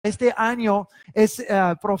Este año es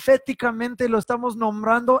proféticamente lo estamos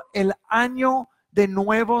nombrando el año de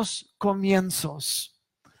nuevos comienzos.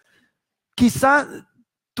 Quizá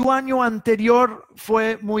tu año anterior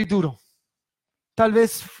fue muy duro. Tal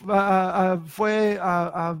vez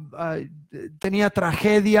tenía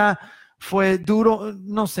tragedia, fue duro,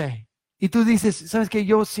 no sé. Y tú dices, ¿sabes qué?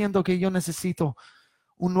 Yo siento que yo necesito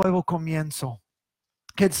un nuevo comienzo.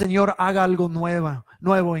 Que el Señor haga algo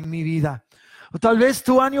nuevo en mi vida. O tal vez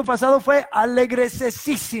tu año pasado fue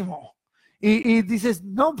alegrecísimo. Y dices,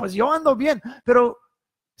 no, pues yo ando bien. Pero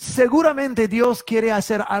seguramente Dios quiere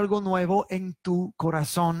hacer algo nuevo en tu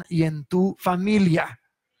corazón y en tu familia.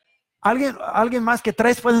 ¿Alguien más que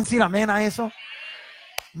tres pueden decir amén a eso?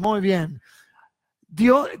 Muy bien.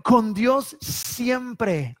 Con Dios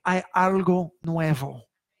siempre hay algo nuevo.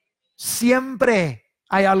 Siempre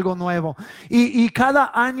hay algo nuevo. Y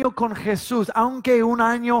cada año con Jesús, aunque un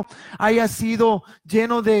año haya sido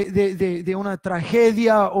lleno de una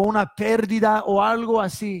tragedia o una pérdida o algo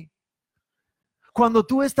así, cuando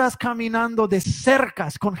tú estás caminando de cerca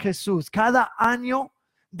con Jesús, cada año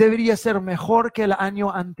debería ser mejor que el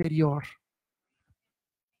año anterior.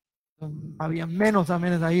 Había menos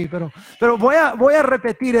amenes ahí, pero voy a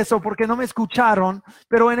repetir eso porque no me escucharon.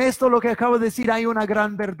 Pero en esto lo que acabo de decir hay una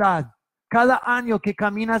gran verdad. Cada año que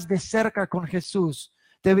caminas de cerca con Jesús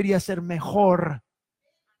debería ser mejor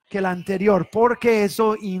que el anterior, porque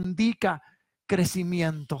eso indica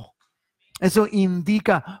crecimiento. Eso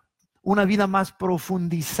indica una vida más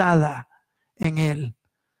profundizada en Él.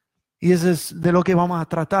 Y eso es de lo que vamos a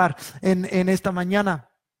tratar en esta mañana.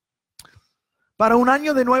 Para un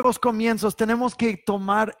año de nuevos comienzos tenemos que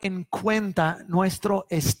tomar en cuenta nuestro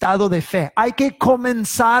estado de fe. Hay que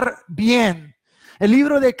comenzar bien. El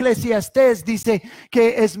libro de Eclesiastés dice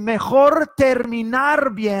que es mejor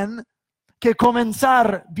terminar bien que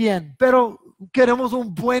comenzar bien. Pero queremos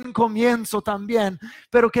un buen comienzo también,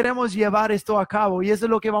 pero queremos llevar esto a cabo. Y eso es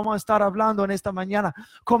lo que vamos a estar hablando en esta mañana.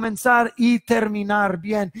 Comenzar y terminar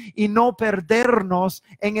bien y no perdernos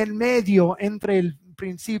en el medio entre el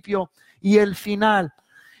principio y el final.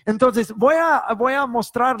 Entonces voy a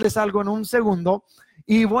mostrarles algo en un segundo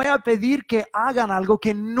y voy a pedir que hagan algo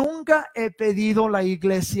que nunca he pedido la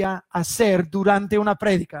iglesia hacer durante una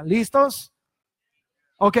prédica. ¿Listos?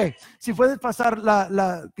 Ok, si puedes pasar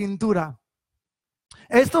la pintura.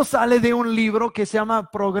 Esto sale de un libro que se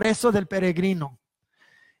llama Progreso del Peregrino.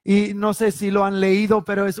 Y no sé si lo han leído,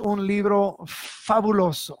 pero es un libro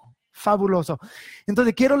fabuloso. Fabuloso.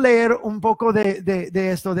 Entonces quiero leer un poco de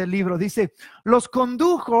esto del libro. Dice, los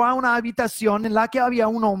condujo a una habitación en la que había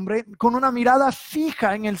un hombre con una mirada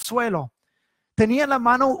fija en el suelo. Tenía en la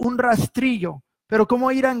mano un rastrillo, pero como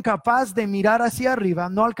era incapaz de mirar hacia arriba,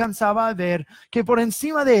 no alcanzaba a ver que por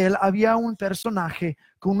encima de él había un personaje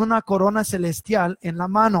con una corona celestial en la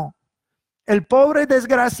mano. El pobre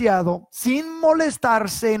desgraciado, sin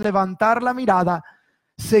molestarse en levantar la mirada,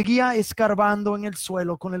 seguía escarbando en el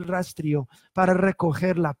suelo con el rastrillo para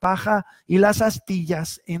recoger la paja y las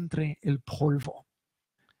astillas entre el polvo.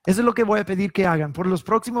 Eso es lo que voy a pedir que hagan por los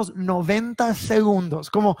próximos 90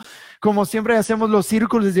 segundos. Como siempre hacemos los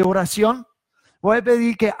círculos de oración, voy a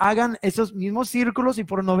pedir que hagan esos mismos círculos y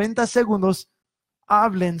por 90 segundos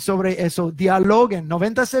hablen sobre eso, dialoguen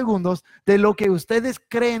 90 segundos de lo que ustedes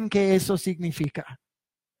creen que eso significa.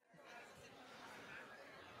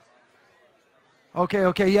 Ok,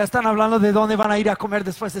 ya están hablando de dónde van a ir a comer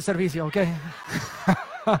después del servicio, ok.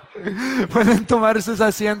 Pueden tomar sus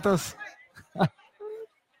asientos.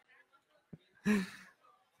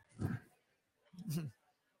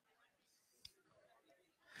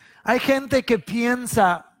 Hay gente que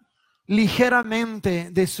piensa ligeramente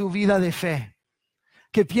de su vida de fe,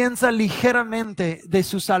 que piensa ligeramente de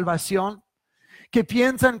su salvación, que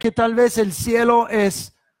piensan que tal vez el cielo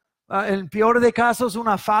es, en el peor de casos,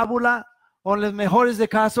 una fábula, o en los mejores de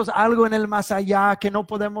casos, algo en el más allá que no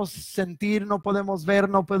podemos sentir, no podemos ver,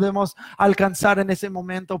 no podemos alcanzar en ese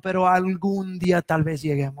momento, pero algún día tal vez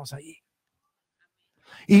lleguemos allí.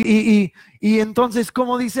 Y entonces,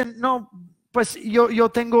 como dicen, no, pues yo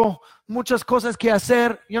tengo muchas cosas que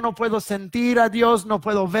hacer, yo no puedo sentir a Dios, no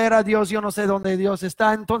puedo ver a Dios, yo no sé dónde Dios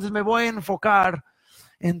está, entonces me voy a enfocar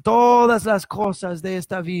en todas las cosas de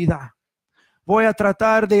esta vida. Voy a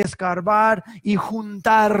tratar de escarbar y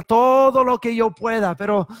juntar todo lo que yo pueda,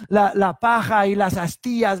 pero la paja y las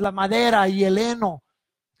astillas, la madera y el heno.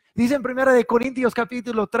 Dice en 1 Corintios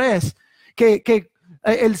capítulo 3 que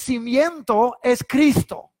el cimiento es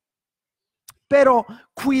Cristo. Pero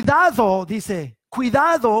cuidado, dice,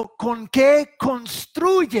 cuidado con qué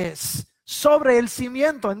construyes sobre el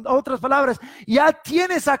cimiento. En otras palabras, ya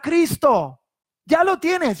tienes a Cristo, ya lo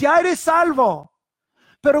tienes, ya eres salvo.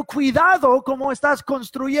 pero cuidado cómo estás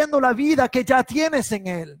construyendo la vida que ya tienes en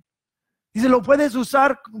Él. Dice, puedes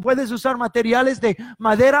usar materiales de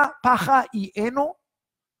madera, paja y heno,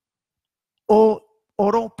 o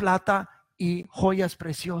oro, plata y joyas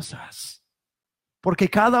preciosas. Porque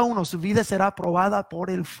cada uno, su vida será probada por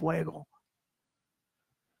el fuego.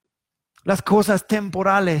 Las cosas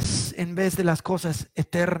temporales en vez de las cosas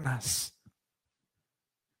eternas.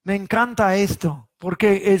 Me encanta esto,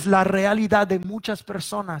 porque es la realidad de muchas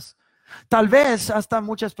personas. Tal vez hasta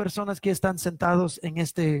muchas personas que están sentados en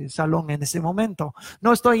este salón en este momento.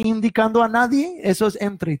 No estoy indicando a nadie, eso es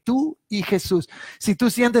entre tú y Jesús. Si tú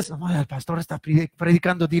sientes, oh, el pastor está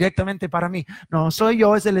predicando directamente para mí. No soy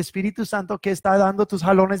yo, es el Espíritu Santo que está dando tus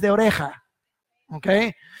jalones de oreja. ¿Ok?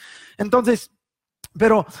 Entonces,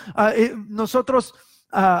 pero nosotros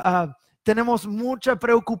tenemos mucha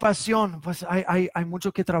preocupación. Pues hay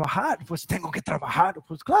mucho que trabajar. Pues tengo que trabajar.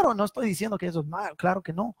 Pues claro, no estoy diciendo que eso es mal. Claro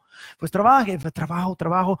que no. Pues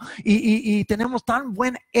trabajo. Y tenemos tan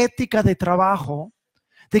buena ética de trabajo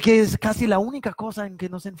de que es casi la única cosa en que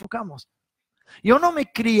nos enfocamos. Yo no me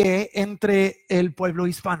crié entre el pueblo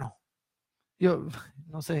hispano. Yo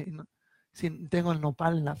no sé si tengo el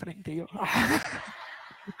nopal en la frente.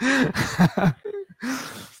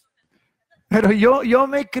 Pero yo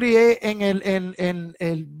me crié en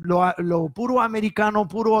lo puro americano,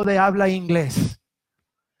 puro de habla inglés.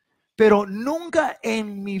 Pero nunca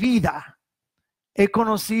en mi vida he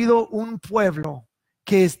conocido un pueblo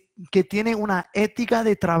que tiene una ética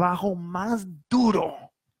de trabajo más duro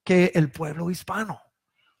que el pueblo hispano.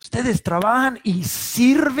 Ustedes trabajan y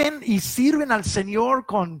sirven al Señor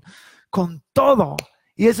con todo.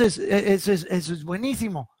 Y eso es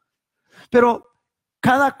buenísimo. Pero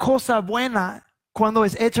cada cosa buena, cuando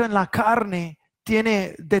es hecho en la carne,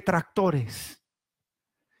 tiene detractores.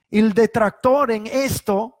 Y el detractor en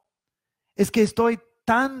esto es que estoy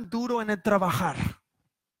tan duro en el trabajar,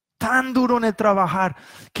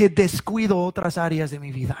 que descuido otras áreas de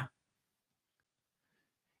mi vida.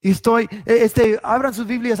 Y abran sus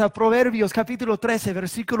Biblias a Proverbios capítulo 13,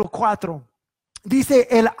 versículo 4. Dice,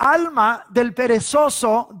 el alma del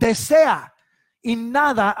perezoso desea y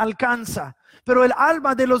nada alcanza, pero el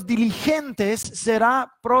alma de los diligentes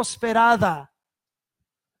será prosperada.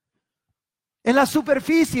 En la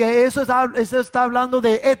superficie, eso está hablando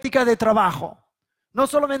de ética de trabajo. No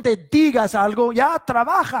solamente digas algo, ya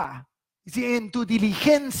trabaja. Si en tu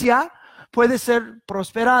diligencia puedes ser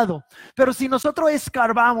prosperado. Pero si nosotros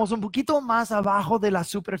escarbamos un poquito más abajo de la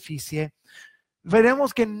superficie,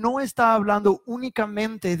 veremos que no está hablando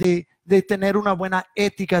únicamente de tener una buena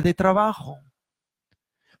ética de trabajo.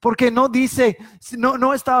 Porque no dice,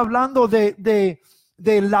 no está hablando de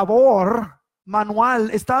labor manual,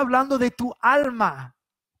 está hablando de tu alma,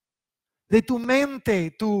 de tu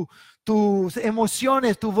mente, tus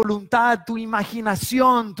emociones, tu voluntad, tu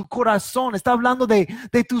imaginación, tu corazón. Está hablando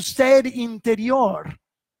de tu ser interior.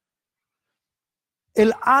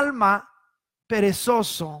 El alma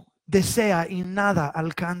perezoso desea y nada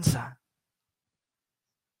alcanza.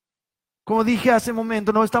 Como dije hace un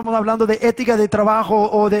momento, no estamos hablando de ética de trabajo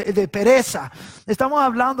o de pereza. Estamos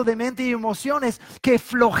hablando de mente y emociones que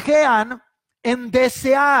flojean en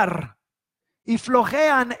desear y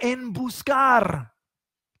flojean en buscar.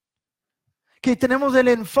 Que tenemos el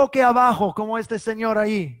enfoque abajo, como este señor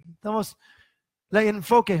ahí. El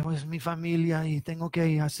enfoque, pues mi familia, y tengo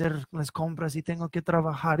que hacer las compras, y tengo que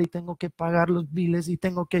trabajar, y tengo que pagar los biles, y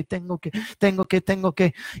tengo que.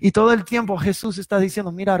 Y todo el tiempo Jesús está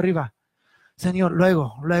diciendo, mira arriba. Señor,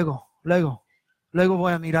 luego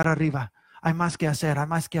voy a mirar arriba. Hay más que hacer.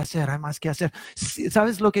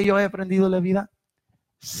 ¿Sabes lo que yo he aprendido en la vida?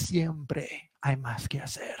 Siempre hay más que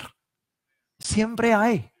hacer. Siempre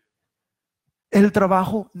hay. El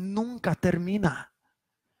trabajo nunca termina.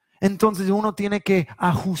 Entonces uno tiene que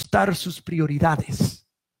ajustar sus prioridades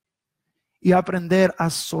y aprender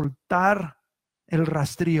a soltar el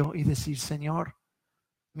rastrillo y decir, Señor,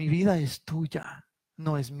 mi vida es tuya,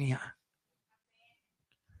 no es mía.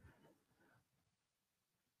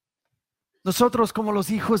 Nosotros como los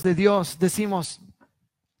hijos de Dios decimos,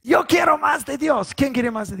 yo quiero más de Dios. ¿Quién quiere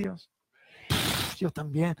más de Dios? Yo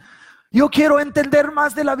también. Yo quiero entender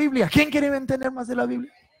más de la Biblia. ¿Quién quiere entender más de la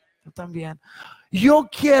Biblia? Yo también. Yo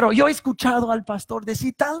he escuchado al pastor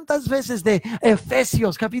decir tantas veces de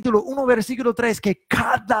Efesios capítulo 1 versículo 3 que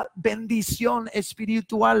cada bendición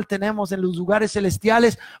espiritual tenemos en los lugares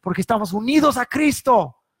celestiales porque estamos unidos a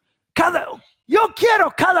Cristo. Yo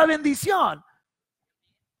quiero cada bendición.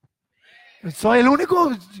 Soy el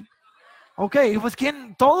único. Ok, pues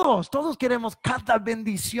 ¿quién? Todos queremos cada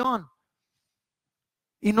bendición.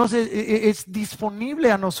 y no es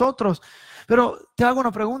disponible a nosotros. Pero te hago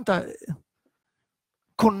una pregunta.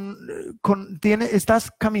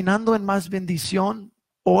 ¿Estás caminando en más bendición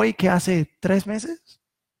hoy que hace 3 meses?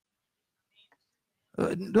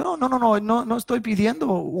 No estoy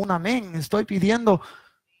pidiendo un amén, estoy pidiendo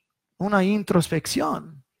una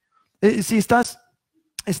introspección. Si estás,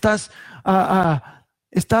 estás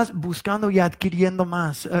buscando y adquiriendo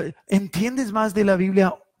más, ¿entiendes más de la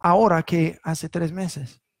Biblia ahora que hace 3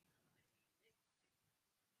 meses?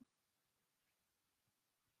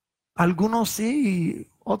 Algunos sí,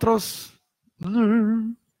 otros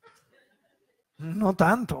no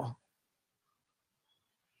tanto.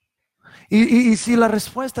 Y si la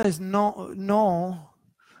respuesta es no, no,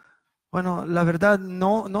 bueno, la verdad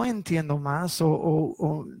no entiendo más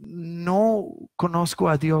o no conozco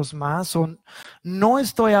a Dios más o no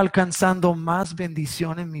estoy alcanzando más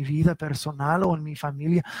bendición en mi vida personal o en mi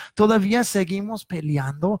familia. Todavía seguimos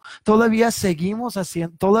peleando, todavía seguimos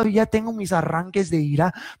haciendo, todavía tengo mis arranques de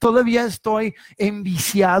ira, todavía estoy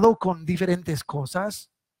enviciado con diferentes cosas,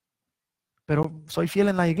 pero soy fiel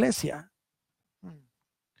en la iglesia.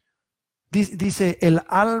 Dice, el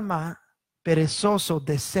alma perezoso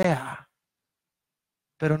desea,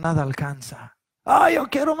 pero nada alcanza. Yo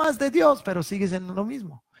quiero más de Dios, pero sigues en lo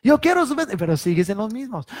mismo. Yo quiero su pero sigues en los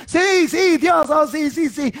mismos. Sí, sí, Dios,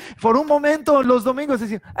 sí. Por un momento los domingos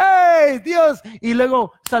decimos, ¡hey, Dios! Y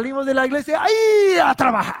luego salimos de la iglesia, ¡ahí a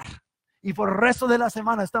trabajar! Y por el resto de la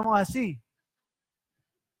semana estamos así.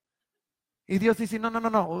 Y Dios dice,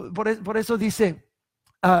 no. Por eso dice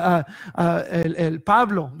el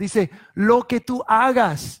Pablo, dice, lo que tú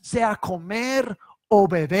hagas, sea comer o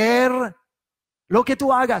beber, lo que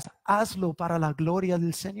tú hagas, hazlo para la gloria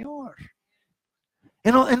del Señor.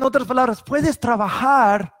 En otras palabras, puedes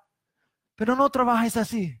trabajar, pero no trabajes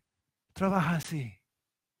así. Trabaja así,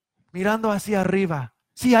 mirando hacia arriba.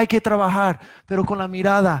 Sí, hay que trabajar, pero con la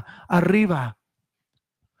mirada arriba.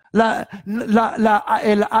 La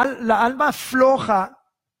alma floja,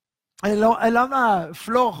 el alma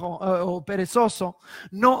flojo o perezoso,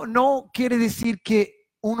 no quiere decir que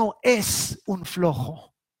uno es un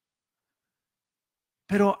flojo,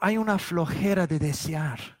 pero hay una flojera de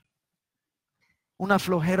desear, una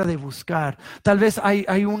flojera de buscar. Tal vez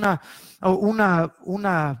hay una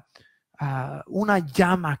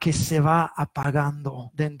llama que se va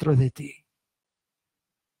apagando dentro de ti.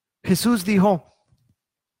 Jesús dijo,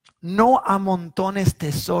 no amontones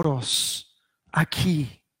tesoros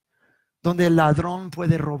aquí, donde el ladrón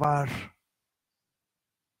puede robar.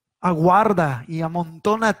 Aguarda y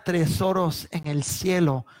amontona tesoros en el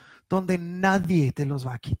cielo, donde nadie te los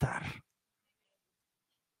va a quitar.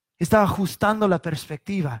 Está ajustando la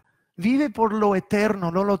perspectiva. Vive por lo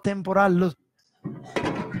eterno, no lo temporal.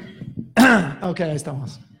 Ok, ahí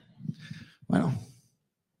estamos. Bueno,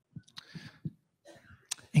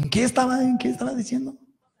 ¿en qué estaba diciendo?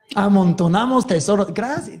 Amontonamos tesoros.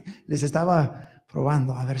 Gracias. Les estaba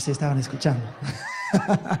probando a ver si estaban escuchando.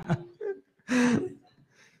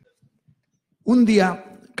 Un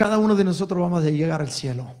día, cada uno de nosotros vamos a llegar al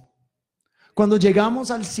cielo. Cuando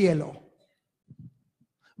llegamos al cielo,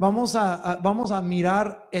 vamos a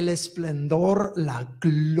mirar el esplendor, la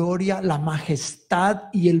gloria, la majestad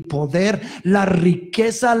y el poder, la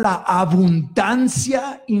riqueza, la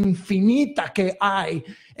abundancia infinita que hay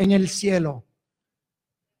en el cielo.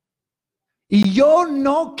 Y yo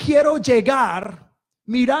no quiero llegar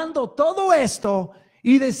mirando todo esto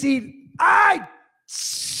y decir, ¡ay,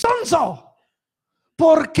 sonso!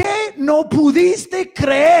 ¿Por qué no pudiste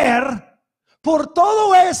creer por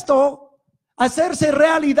todo esto hacerse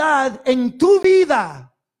realidad en tu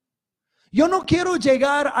vida? Yo no quiero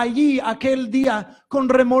llegar allí aquel día con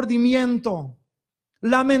remordimiento,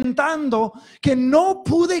 lamentando que no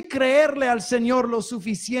pude creerle al Señor lo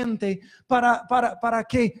suficiente para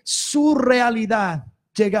que su realidad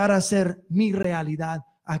llegara a ser mi realidad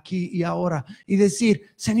aquí y ahora. Y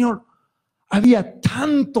decir, Señor, había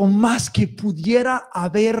tanto más que pudiera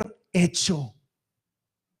haber hecho,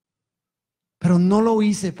 pero no lo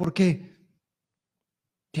hice porque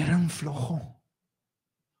era un flojo.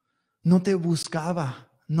 No te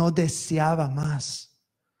buscaba, no deseaba más.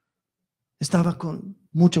 Estaba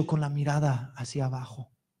mucho con la mirada hacia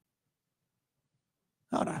abajo.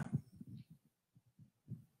 Ahora,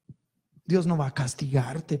 Dios no va a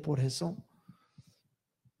castigarte por eso.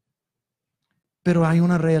 Pero hay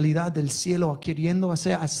una realidad del cielo queriendo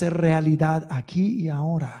hacer realidad aquí y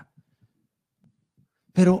ahora.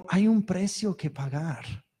 Pero hay un precio que pagar.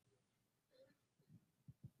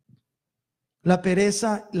 La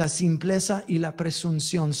pereza, la simpleza y la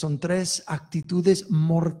presunción son tres actitudes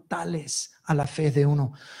mortales a la fe de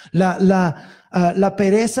uno. La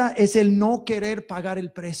pereza es el no querer pagar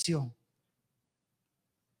el precio.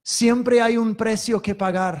 Siempre hay un precio que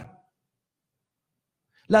pagar.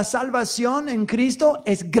 La salvación en Cristo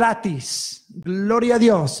es gratis, gloria a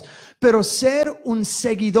Dios. Pero ser un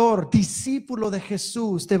seguidor, discípulo de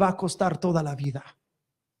Jesús, te va a costar toda la vida.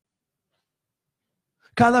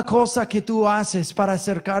 Cada cosa que tú haces para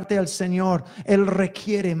acercarte al Señor, Él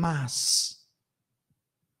requiere más.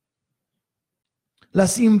 La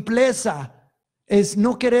simpleza es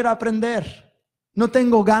no querer aprender. No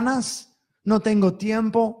tengo ganas, no tengo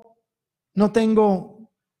tiempo, no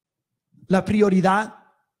tengo la prioridad.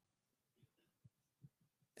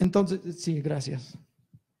 Entonces, sí, gracias.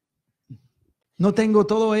 No tengo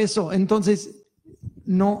todo eso, entonces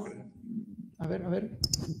no. A ver.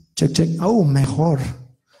 Check. Oh, mejor.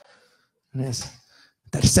 Es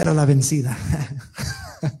tercera la vencida.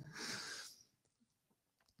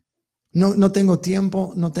 No tengo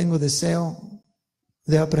tiempo, no tengo deseo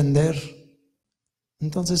de aprender.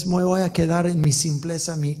 Entonces me voy a quedar en mi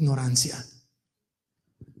simpleza, mi ignorancia.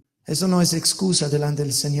 Eso no es excusa delante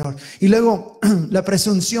del Señor. Y luego la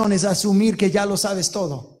presunción es asumir que ya lo sabes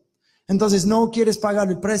todo. Entonces no quieres pagar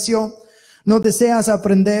el precio, no deseas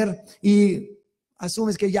aprender y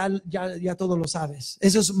asumes que ya todo lo sabes.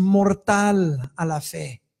 Eso es mortal a la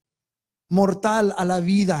fe, mortal a la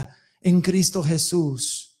vida en Cristo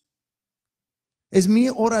Jesús. Es mi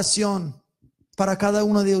oración para cada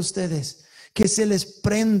uno de ustedes que se les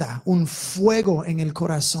prenda un fuego en el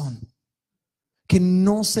corazón que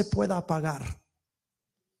no se pueda apagar.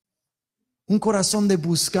 Un corazón de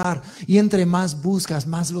buscar, y entre más buscas,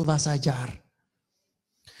 más lo vas a hallar.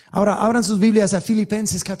 Ahora, abran sus Biblias a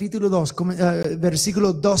Filipenses capítulo 2,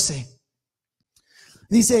 versículo 12.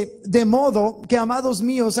 Dice, de modo que, amados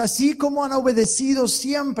míos, así como han obedecido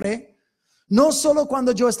siempre, no solo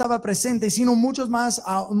cuando yo estaba presente, sino mucho más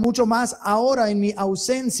ahora en mi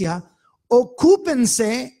ausencia,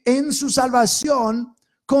 ocúpense en su salvación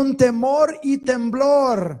con temor y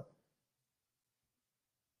temblor.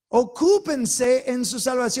 Ocúpense en su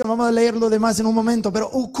salvación. Vamos a leer lo demás en un momento, pero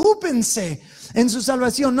ocúpense en su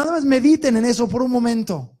salvación. Nada más mediten en eso por un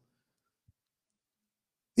momento.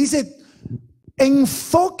 Dice,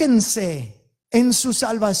 enfóquense en su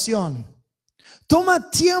salvación. Toma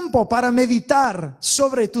tiempo para meditar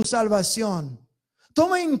sobre tu salvación.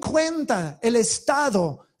 Toma en cuenta el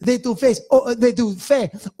estado de tu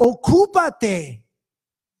fe.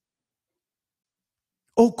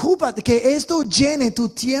 Ocúpate, que esto llene tu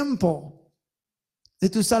tiempo de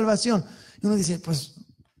tu salvación. Y uno dice, pues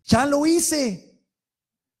ya lo hice.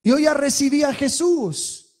 Yo ya recibí a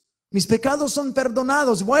Jesús. Mis pecados son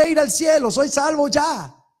perdonados. Voy a ir al cielo. Soy salvo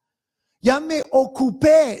ya. Ya me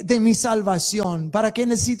ocupé de mi salvación. ¿Para qué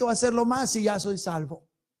necesito hacerlo más si ya soy salvo?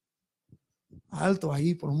 Alto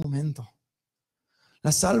ahí por un momento.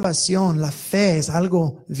 La salvación, la fe es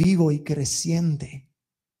algo vivo y creciente.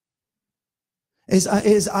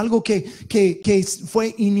 Es algo que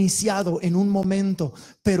fue iniciado en un momento,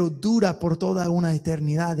 pero dura por toda una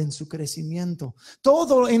eternidad en su crecimiento.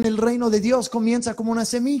 Todo en el reino de Dios comienza como una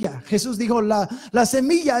semilla. Jesús dijo, la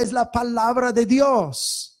semilla es la palabra de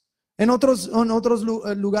Dios. En otros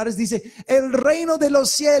lugares dice, el reino de los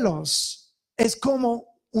cielos es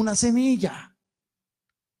como una semilla.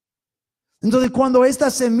 Entonces, cuando esta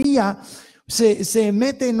semilla se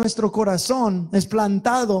mete en nuestro corazón, es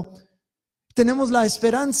plantado, ¿tenemos la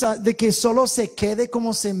esperanza de que solo se quede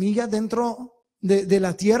como semilla dentro de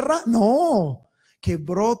la tierra? No, que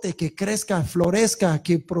brote, que crezca, florezca,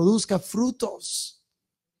 que produzca frutos.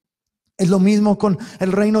 Es lo mismo con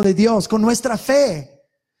el reino de Dios, con nuestra fe.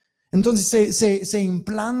 Entonces se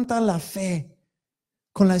implanta la fe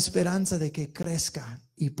con la esperanza de que crezca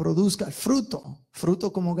y produzca fruto.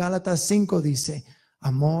 Fruto, como Gálatas 5 dice,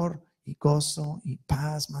 amor y gozo y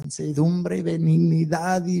paz, mansedumbre,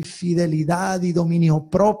 benignidad y fidelidad y dominio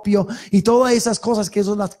propio y todas esas cosas que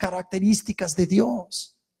son las características de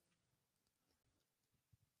Dios.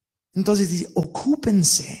 Entonces dice,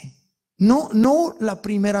 ocúpense. No la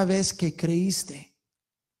primera vez que creíste,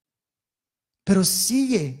 pero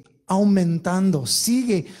sigue aumentando,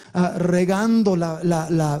 sigue regando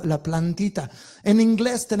la plantita. En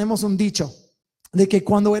inglés tenemos un dicho de que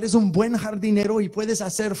cuando eres un buen jardinero y puedes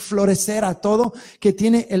hacer florecer a todo, que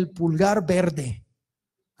tiene el pulgar verde.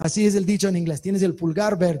 Así es el dicho en inglés, tienes el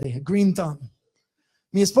pulgar verde, green thumb.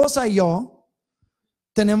 Mi esposa y yo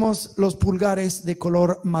tenemos los pulgares de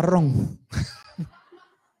color marrón.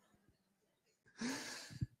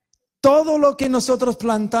 Todo lo que nosotros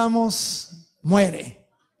plantamos muere.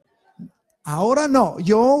 Ahora no,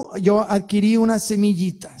 yo adquirí unas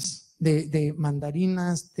semillitas de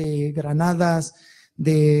mandarinas, de granadas,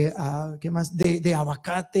 ¿qué más? De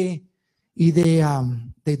aguacate y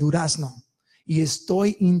de durazno. Y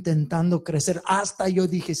estoy intentando crecer. Hasta yo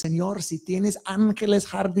dije, Señor, si tienes ángeles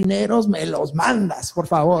jardineros, me los mandas, por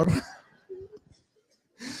favor.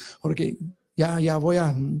 Porque ya voy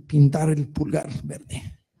a pintar el pulgar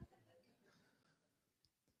verde.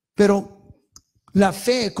 Pero la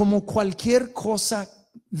fe, como cualquier cosa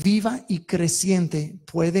viva y creciente,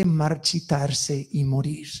 puede marchitarse y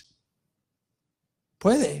morir.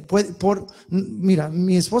 Puede. Mira,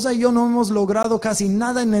 mi esposa y yo no hemos logrado casi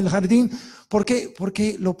nada en el jardín. ¿Por qué?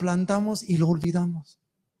 Porque lo plantamos y lo olvidamos.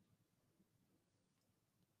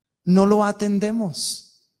 No lo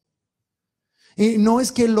atendemos. Y no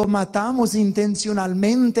es que lo matamos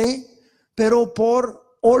intencionalmente, pero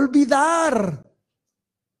por olvidar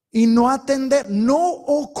y no atender, no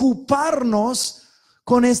ocuparnos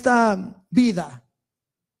con esta vida.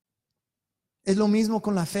 Es lo mismo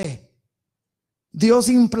con la fe. Dios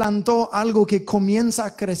implantó algo que comienza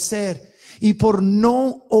a crecer y por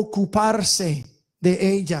no ocuparse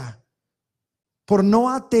de ella, por no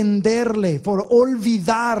atenderle, por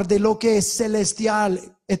olvidar de lo que es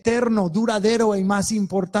celestial, eterno, duradero y más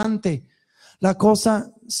importante, la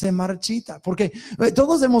cosa se marchita. Porque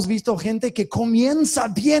todos hemos visto gente que comienza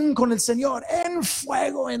bien con el Señor, en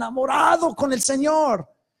fuego, enamorado con el Señor,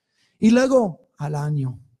 y luego al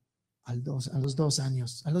año, a los 2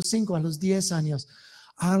 años, a los 5, a los 10 años,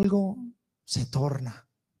 algo se torna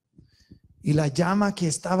y la llama que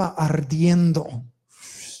estaba ardiendo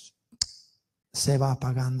se va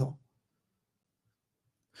apagando.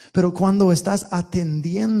 Pero cuando estás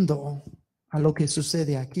atendiendo a lo que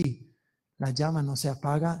sucede aquí, la llama no se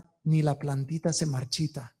apaga ni la plantita se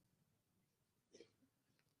marchita.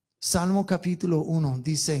 Salmo capítulo 1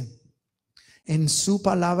 dice: en su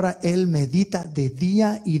palabra él medita de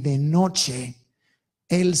día y de noche.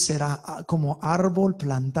 Él será como árbol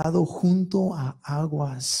plantado junto a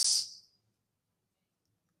aguas.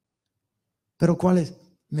 Pero ¿cuál es?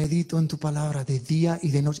 Medito en tu palabra de día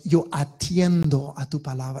y de noche. Yo atiendo a tu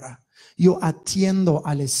palabra. Yo atiendo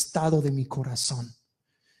al estado de mi corazón.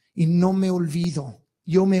 Y no me olvido.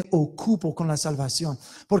 Yo me ocupo con la salvación.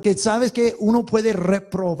 Porque sabes que uno puede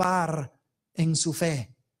reprobar en su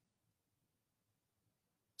fe.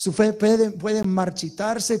 Su fe puede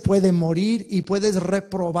marchitarse, puede morir y puedes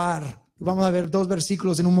reprobar. Vamos a ver 2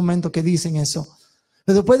 versículos en un momento que dicen eso.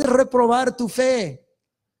 Pero puedes reprobar tu fe.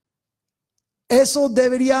 Eso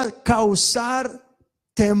debería causar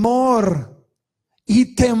temor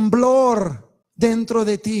y temblor dentro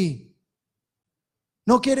de ti.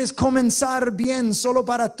 No quieres comenzar bien solo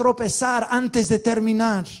para tropezar antes de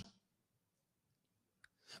terminar.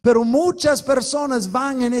 Pero muchas personas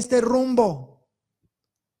van en este rumbo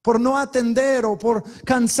por no atender o por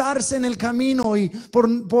cansarse en el camino y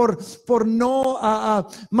por no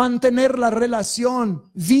mantener la relación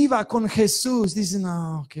viva con Jesús. Dicen,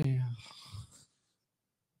 no, okay,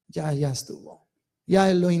 ya estuvo.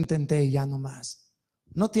 Ya lo intenté, ya no más.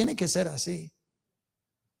 No tiene que ser así.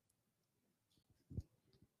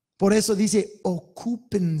 Por eso dice,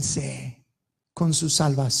 ocúpense con su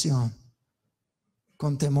salvación,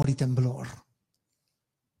 con temor y temblor.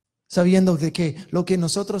 Sabiendo de que lo que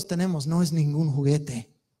nosotros tenemos no es ningún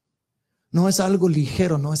juguete. No es algo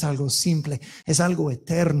ligero, no es algo simple, es algo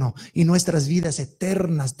eterno. Y nuestras vidas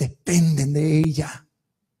eternas dependen de ella.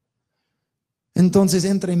 Entonces,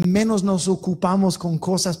 entre menos nos ocupamos con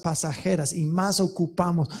cosas pasajeras y más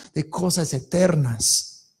ocupamos de cosas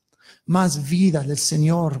eternas, más vida del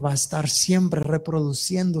Señor va a estar siempre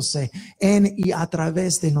reproduciéndose en y a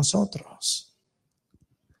través de nosotros.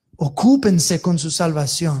 Ocúpense con su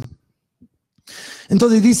salvación.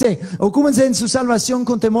 Entonces dice, ocúpense en su salvación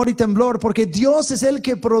con temor y temblor, porque Dios es el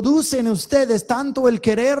que produce en ustedes tanto el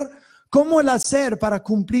querer como el hacer para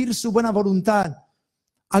cumplir su buena voluntad.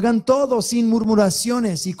 Hagan todo sin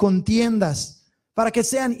murmuraciones y contiendas, para que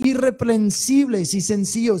sean irreprensibles y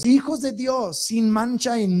sencillos, hijos de Dios, sin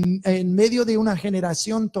mancha en medio de una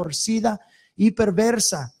generación torcida y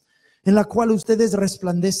perversa, en la cual ustedes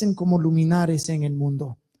resplandecen como luminares en el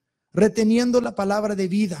mundo, reteniendo la palabra de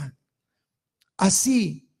vida.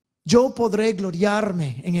 Así yo podré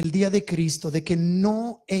gloriarme en el día de Cristo, de que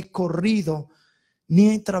no he corrido ni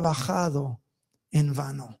he trabajado en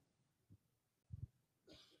vano.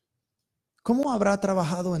 ¿Cómo habrá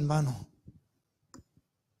trabajado en vano?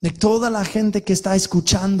 De toda la gente que está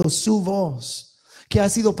escuchando su voz, que ha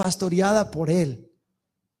sido pastoreada por Él,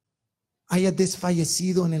 haya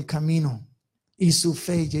desfallecido en el camino y su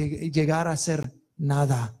fe llegar a ser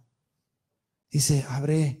nada. Dice,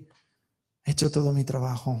 habré he hecho todo mi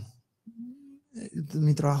trabajo.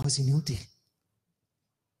 Mi trabajo es inútil.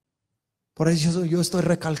 Por eso yo estoy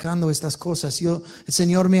recalcando estas cosas. El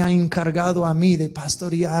Señor me ha encargado a mí de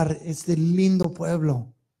pastorear este lindo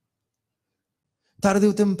pueblo. Tarde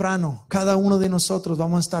o temprano, cada uno de nosotros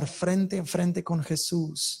vamos a estar frente a frente con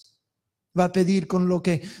Jesús. Va a pedir con lo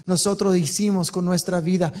que nosotros hicimos con nuestra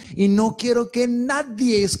vida. Y no quiero que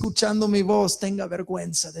nadie escuchando mi voz tenga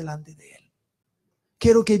vergüenza delante de Él.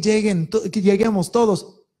 Quiero que lleguemos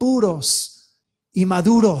todos puros y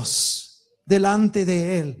maduros delante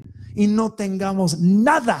de Él. Y no tengamos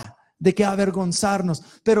nada de que avergonzarnos.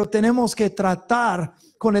 Pero tenemos que tratar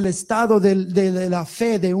con el estado de la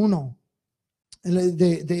fe de uno.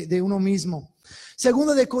 De uno mismo.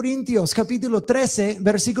 Segundo de Corintios capítulo 13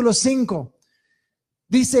 versículo 5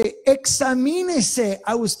 dice: examínese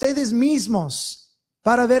a ustedes mismos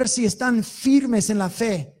para ver si están firmes en la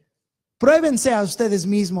fe. Pruébense a ustedes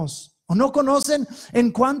mismos. ¿O no conocen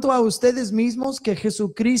en cuanto a ustedes mismos que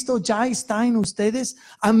Jesucristo ya está en ustedes,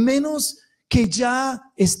 a menos que ya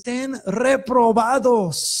estén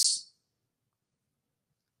reprobados?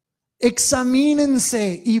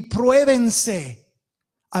 Examínense y pruébense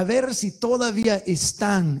a ver si todavía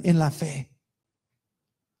están en la fe.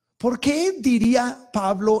 ¿Por qué diría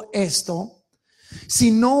Pablo esto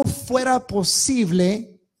si no fuera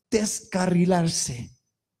posible descarrilarse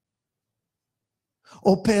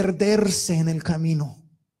o perderse en el camino?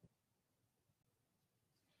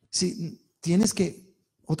 Si tienes que,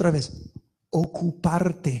 otra vez,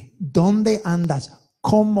 ocuparte. ¿Dónde andas?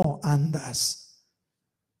 ¿Cómo andas?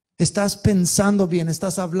 ¿Estás pensando bien?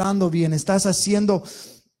 ¿Estás hablando bien? ¿Estás haciendo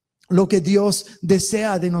lo que Dios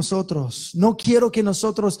desea de nosotros? No quiero que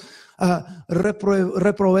nosotros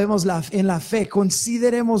reprobemos en la fe.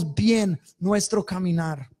 Consideremos bien nuestro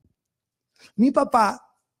caminar. Mi papá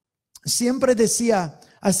siempre decía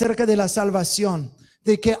acerca de la salvación,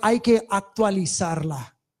 de que hay que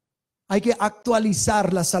actualizarla. Hay que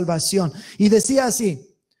actualizar la salvación. Y decía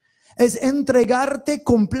así: es entregarte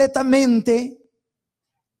completamente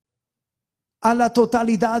a la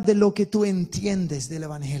totalidad de lo que tú entiendes del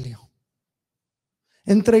evangelio.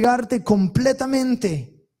 Entregarte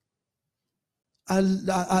completamente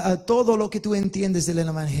a todo lo que tú entiendes del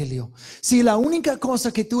evangelio. Si la única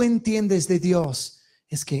cosa que tú entiendes de Dios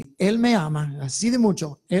es que Él me ama, así de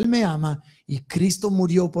mucho, Él me ama y Cristo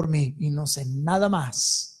murió por mí y no sé nada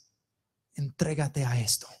más, entrégate a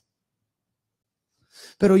esto.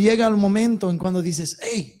 Pero llega el momento en cuando dices: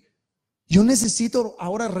 hey, yo necesito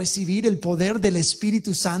ahora recibir el poder del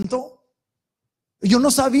Espíritu Santo. Yo no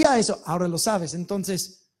sabía eso, ahora lo sabes.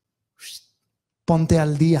 Entonces, ponte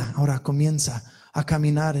al día. Ahora comienza a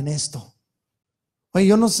caminar en esto. Oye,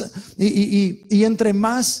 yo no sé. Y entre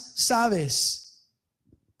más sabes,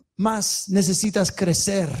 más necesitas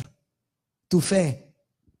crecer tu fe.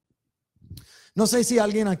 No sé si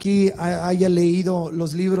alguien aquí haya leído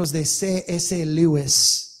los libros de C.S.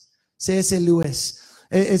 Lewis. C.S. Lewis.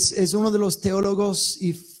 Es uno de los teólogos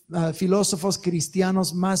y filósofos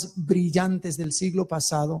cristianos más brillantes del siglo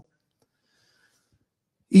pasado.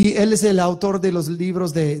 Y él es el autor de los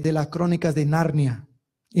libros de las crónicas de Narnia.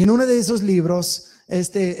 Y en uno de esos libros,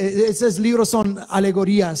 esos libros son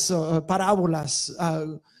alegorías, parábolas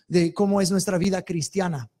de cómo es nuestra vida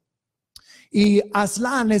cristiana. Y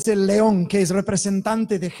Aslan es el león que es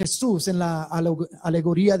representante de Jesús en la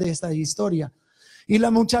alegoría de esta historia. Y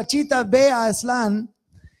la muchachita ve a Aslan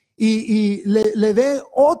y le ve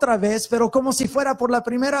otra vez, pero como si fuera por la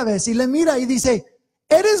primera vez, y le mira y dice: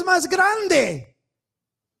 eres más grande.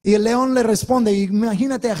 Y el león le responde,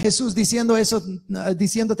 imagínate a Jesús diciéndote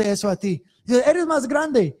eso a ti: eres más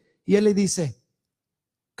grande. Y él le dice: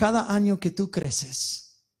 cada año que tú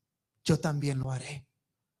creces, yo también lo haré.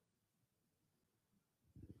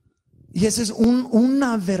 Y esa es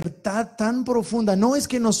una verdad tan profunda. No es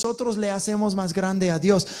que nosotros le hacemos más grande a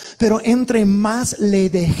Dios, pero entre más le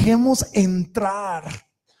dejemos entrar,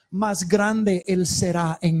 más grande Él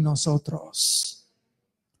será en nosotros.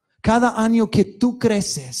 Cada año que tú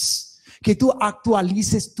creces, que tú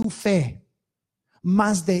actualices tu fe,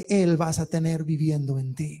 más de Él vas a tener viviendo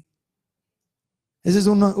en ti. Ese es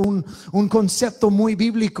un concepto muy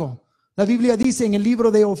bíblico. La Biblia dice en el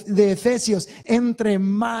libro de Efesios: entre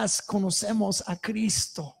más conocemos a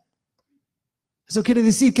Cristo. Eso quiere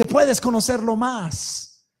decir que puedes conocerlo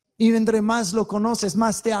más. Y entre más lo conoces,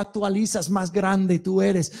 más te actualizas, más grande tú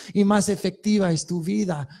eres y más efectiva es tu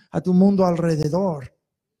vida a tu mundo alrededor.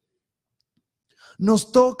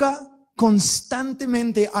 Nos toca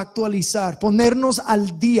constantemente actualizar, ponernos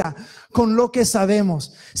al día con lo que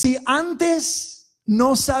sabemos. Si antes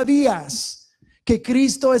no sabías que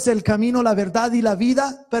Cristo es el camino, la verdad y la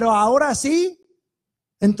vida, pero ahora sí,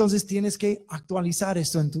 entonces tienes que actualizar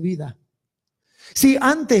esto en tu vida. Si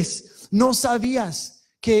antes no sabías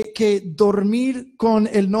que dormir con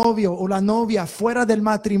el novio o la novia fuera del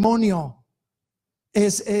matrimonio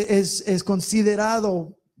es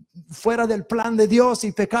considerado fuera del plan de Dios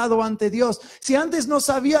y pecado ante Dios. Si antes no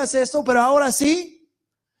sabías eso, pero ahora sí,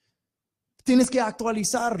 tienes que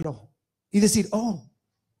actualizarlo y decir, oh,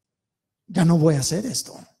 ya no voy a hacer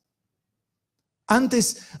esto.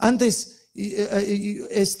 Antes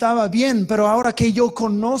estaba bien, pero ahora que yo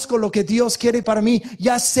conozco lo que Dios quiere para mí,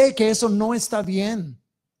 ya sé que eso no está bien.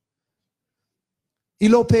 Y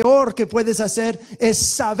lo peor que puedes hacer es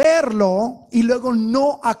saberlo y luego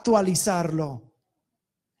no actualizarlo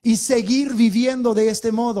y seguir viviendo de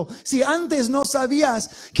este modo. Si antes no sabías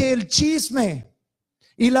que el chisme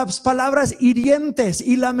y las palabras hirientes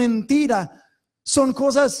y la mentira son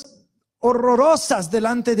cosas horrorosas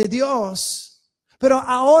delante de Dios, pero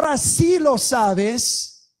ahora sí lo sabes,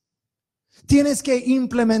 tienes que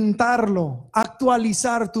implementarlo,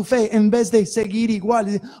 actualizar tu fe en vez de seguir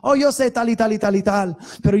igual. Oh, yo sé tal y tal y tal y tal,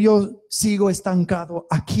 pero yo sigo estancado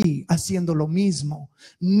aquí haciendo lo mismo,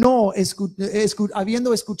 no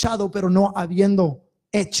habiendo escuchado, pero no habiendo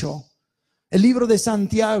hecho. El libro de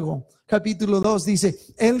Santiago, capítulo 2 dice,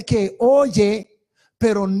 el que oye,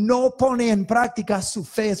 pero no pone en práctica, su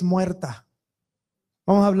fe es muerta.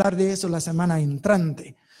 Vamos a hablar de eso la semana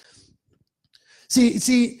entrante.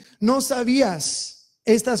 Si no sabías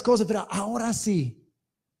estas cosas, pero ahora sí.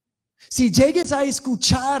 Si llegues a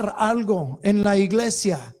escuchar algo en la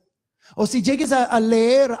iglesia, o si llegues a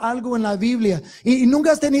leer algo en la Biblia y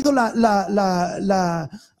nunca has tenido la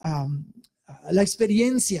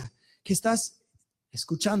experiencia que estás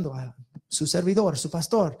escuchando a su servidor, su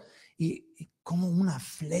pastor, y como una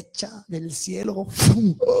flecha del cielo,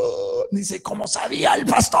 dice, ¿cómo sabía el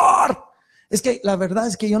pastor? Es que la verdad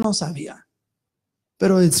es que yo no sabía.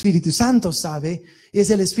 Pero el Espíritu Santo sabe, y es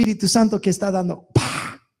el Espíritu Santo que está dando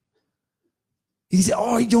 ¡pah! Y dice,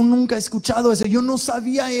 oh, yo nunca he escuchado eso, yo no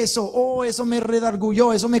sabía eso, oh, eso me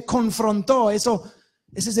redargulló, eso me confrontó, ese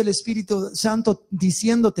es el Espíritu Santo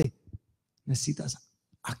diciéndote, necesitas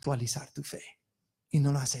actualizar tu fe y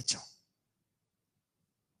no lo has hecho.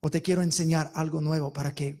 O te quiero enseñar algo nuevo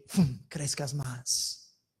para que crezcas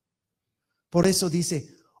más. Por eso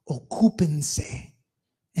dice, ocúpense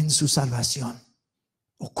en su salvación.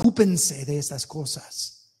 Ocúpense de estas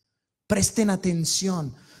cosas. Presten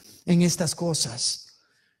atención en estas cosas.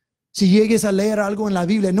 Si llegues a leer algo en la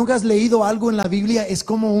Biblia, nunca has leído algo en la Biblia, es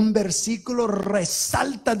como un versículo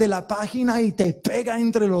resalta de la página y te pega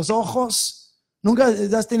entre los ojos. Nunca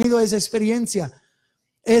has tenido esa experiencia.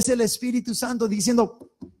 Es el Espíritu Santo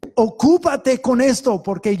diciendo, ocúpate con esto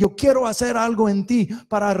porque yo quiero hacer algo en ti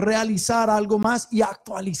para realizar algo más y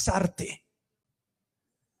actualizarte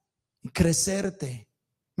y crecerte.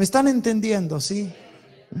 ¿Me están entendiendo? ¿Sí?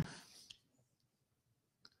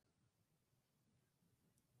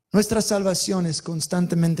 Nuestra salvación es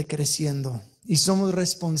constantemente creciendo y somos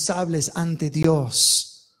responsables ante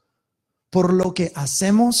Dios por lo que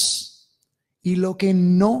hacemos y lo que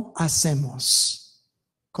no hacemos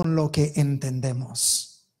con lo que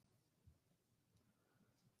entendemos.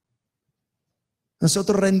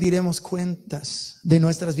 Nosotros rendiremos cuentas de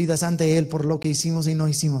nuestras vidas ante Él por lo que hicimos y no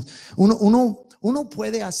hicimos. Uno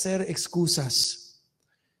puede hacer excusas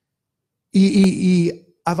y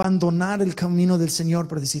abandonar el camino del Señor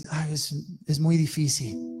por decir, es muy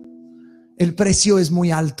difícil, el precio es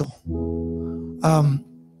muy alto,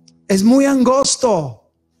 es muy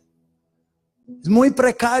angosto, es muy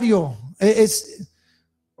precario,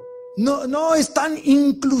 no es tan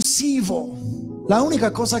inclusivo. La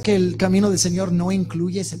única cosa que el camino del Señor no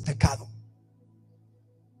incluye es el pecado.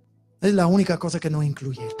 Es la única cosa que no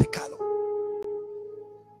incluye el pecado.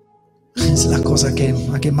 Es la cosa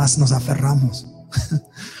a que más nos aferramos.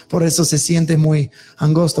 Por eso se siente muy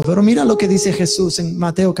angosto. Pero mira lo que dice Jesús en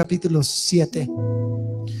Mateo capítulo 7.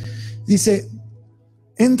 Dice,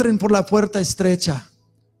 entren por la puerta estrecha,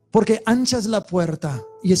 porque ancha es la puerta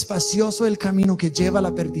y espacioso el camino que lleva a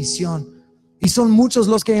la perdición, y son muchos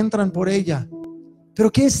los que entran por ella. Pero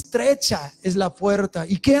qué estrecha es la puerta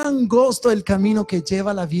y qué angosto el camino que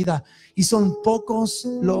lleva a la vida, y son pocos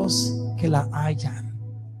los que la hallan.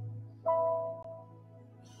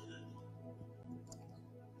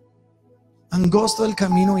 Angosto el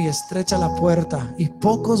camino y estrecha la puerta, y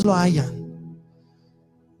pocos lo hallan,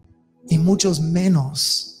 y muchos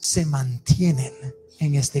menos se mantienen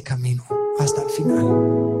en este camino hasta el final.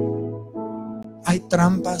 Hay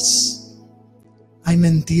trampas, hay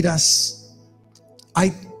mentiras,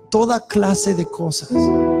 hay toda clase de cosas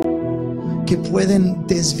que pueden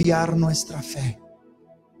desviar nuestra fe.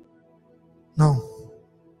 No.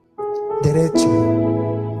 Derecho,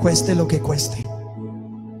 cueste lo que cueste.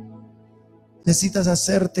 Necesitas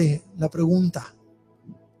hacerte la pregunta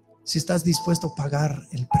si estás dispuesto a pagar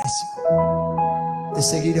el precio de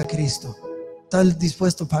seguir a Cristo. ¿Estás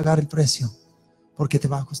dispuesto a pagar el precio? Porque te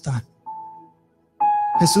va a costar.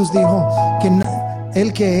 Jesús dijo que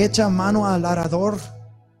el que echa mano al arador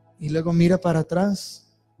y luego mira para atrás,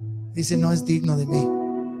 dice, no es digno de mí.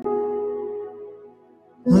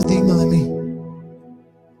 No es digno de mí.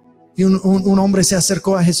 Y un hombre se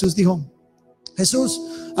acercó a Jesús, dijo, Jesús,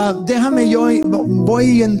 déjame, yo voy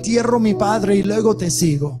y entierro a mi padre y luego te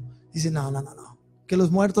sigo. Dice, no, que los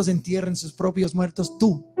muertos entierren sus propios muertos,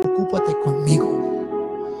 tú ocúpate conmigo.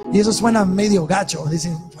 Y eso suena medio gacho.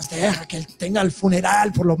 Dicen, pues deja que él tenga el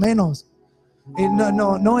funeral por lo menos. Y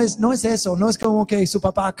no es eso. No es como que su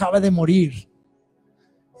papá acaba de morir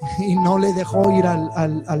y no le dejó ir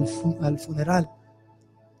al funeral.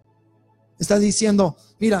 Está diciendo,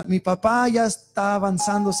 mira, mi papá ya está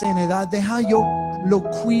avanzándose en edad, deja yo lo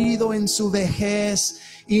cuido en su vejez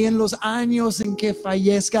y en los años en que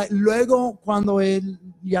fallezca. Luego cuando él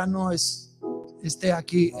ya no esté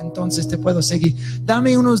aquí, entonces te puedo seguir.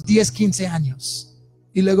 Dame unos 10, 15 años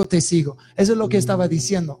y luego te sigo. Eso es lo que estaba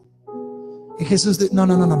diciendo. Y Jesús dice, no,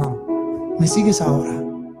 me sigues ahora.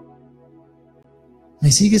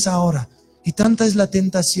 Me sigues ahora. Y tanta es la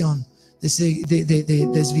tentación de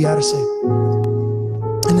desviarse.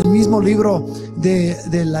 En el mismo libro de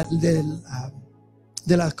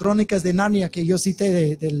las crónicas de Narnia que yo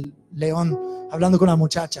cité del león hablando con la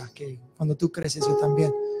muchacha, que cuando tú creces yo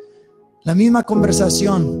también, la misma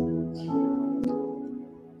conversación,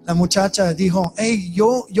 la muchacha dijo, hey,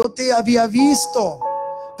 yo te había visto,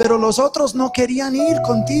 pero los otros no querían ir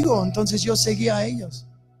contigo, entonces yo seguía a ellos.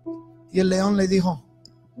 Y el león le dijo,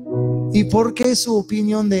 ¿y por qué su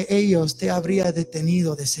opinión de ellos te habría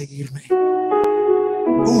detenido de seguirme?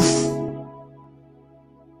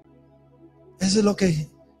 Eso es lo que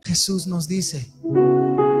Jesús nos dice.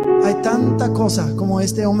 Hay tanta cosa como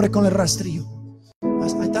este hombre con el rastrillo.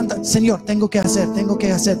 Hay tanta, Señor, tengo que hacer. No.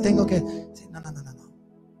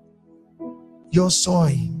 Yo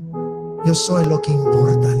soy lo que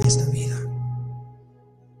importa en esta vida.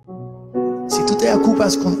 Si tú te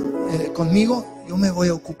ocupas conmigo, yo me voy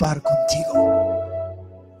a ocupar contigo.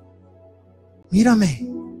 Mírame,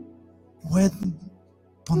 voy a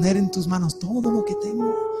poner en tus manos todo lo que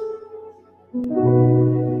tengo.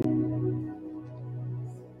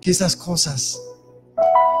 Que esas cosas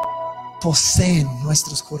poseen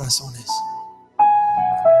nuestros corazones.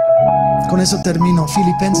 Con eso termino.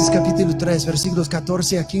 Filipenses capítulo 3 versículos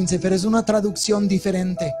 14 a 15, pero es una traducción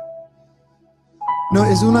diferente. No,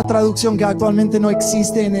 es una traducción que actualmente no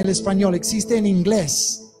existe en el español, existe en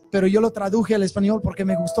inglés, pero yo lo traduje al español porque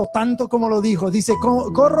me gustó tanto como lo dijo. Dice,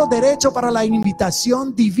 corro derecho para la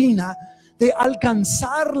invitación divina de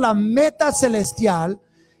alcanzar la meta celestial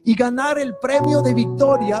y ganar el premio de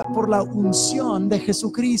victoria por la unción de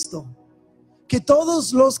Jesucristo. Que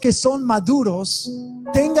todos los que son maduros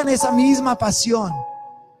tengan esa misma pasión.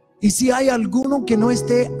 Y si hay alguno que no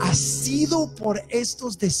esté asido por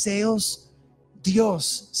estos deseos,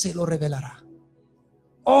 Dios se lo revelará.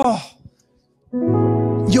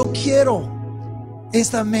 Yo quiero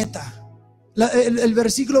esta meta. El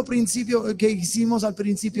versículo principio que hicimos al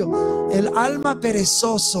principio, el alma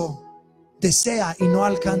perezoso desea y no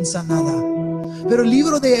alcanza nada. Pero el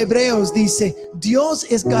libro de Hebreos dice, Dios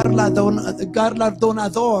es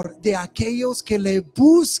galardonador de aquellos que le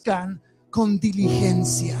buscan con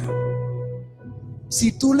diligencia.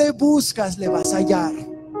 Si tú le buscas, le vas a hallar.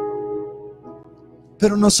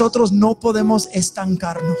 Pero nosotros no podemos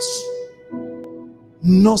estancarnos.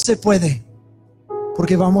 No se puede,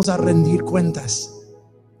 porque vamos a rendir cuentas.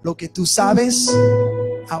 Lo que tú sabes,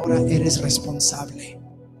 ahora eres responsable.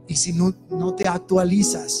 Y si no te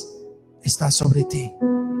actualizas, está sobre ti.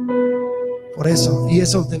 Por eso, y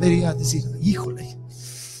eso debería decir, híjole.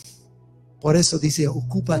 Por eso dice,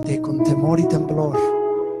 ocúpate con temor y temblor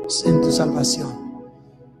en tu salvación,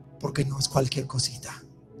 porque no es cualquier cosita.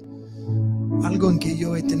 Algo en que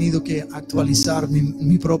yo he tenido que actualizar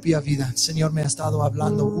mi propia vida. El Señor me ha estado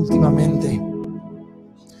hablando últimamente.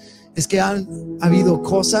 Es que han habido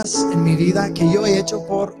cosas en mi vida que yo he hecho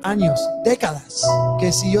por años, décadas,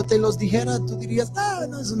 que si yo te los dijera, tú dirías,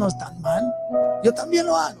 no, eso no es tan mal. Yo también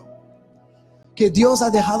lo hago. Que Dios ha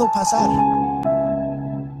dejado pasar.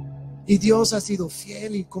 Y Dios ha sido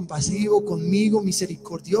fiel y compasivo conmigo,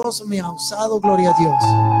 misericordioso, me ha usado, gloria a Dios.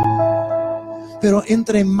 Pero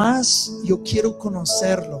entre más yo quiero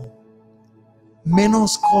conocerlo,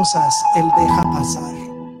 menos cosas Él deja pasar.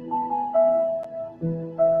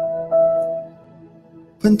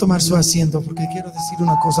 Pueden tomar su asiento porque quiero decir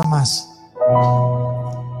una cosa más.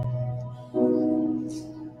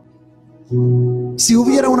 Si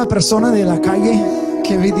hubiera una persona de la calle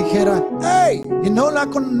que me dijera, hey, y no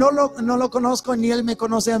lo conozco ni él me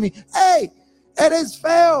conoce a mí, hey, eres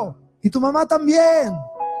feo y tu mamá también.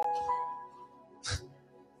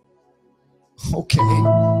 Ok,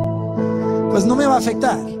 pues no me va a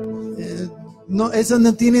afectar. No, eso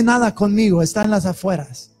no tiene nada conmigo, está en las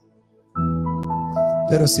afueras.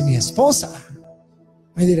 Pero si mi esposa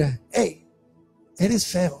me dirá, hey, eres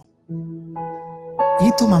feo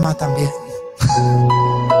y tu mamá también,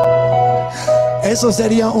 eso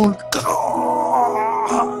sería un...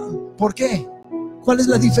 ¿Por qué? ¿Cuál es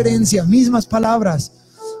la diferencia? Mismas palabras.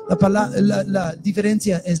 La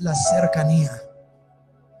diferencia es la cercanía.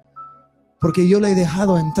 Porque yo le he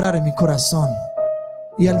dejado entrar en mi corazón.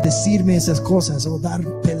 Y al decirme esas cosas o dar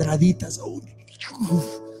pedraditas,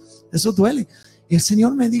 eso duele. Y el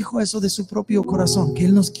Señor me dijo eso de su propio corazón, que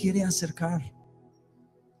Él nos quiere acercar.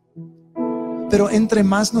 Pero entre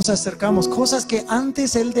más nos acercamos, cosas que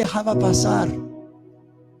antes Él dejaba pasar,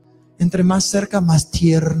 entre más cerca, más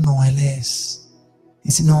tierno Él es.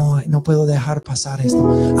 Dice, no puedo dejar pasar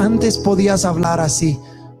esto. Antes podías hablar así,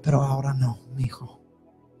 pero ahora no, mi hijo.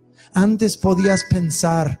 Antes podías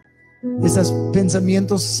pensar esos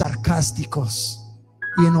pensamientos sarcásticos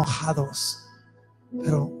y enojados,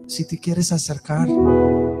 pero si te quieres acercar,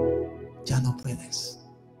 ya no puedes,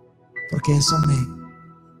 porque eso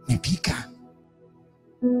me pica,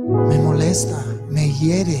 me molesta, me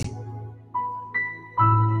hiere.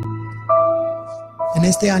 En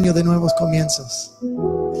este año de nuevos comienzos,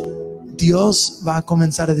 Dios va a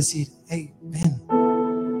comenzar a decir, hey, ven.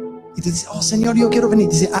 Y te dice, oh Señor, yo quiero venir.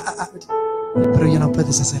 Dice, pero ya no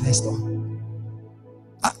puedes hacer esto.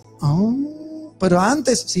 Pero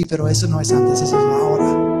antes, sí, pero eso no es antes, eso es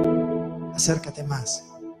ahora. Acércate más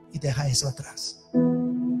y deja eso atrás.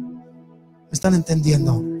 ¿Me están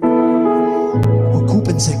entendiendo?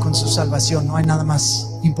 Ocúpense con su salvación. No hay nada más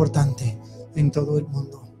importante en todo el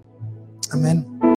mundo. Amén.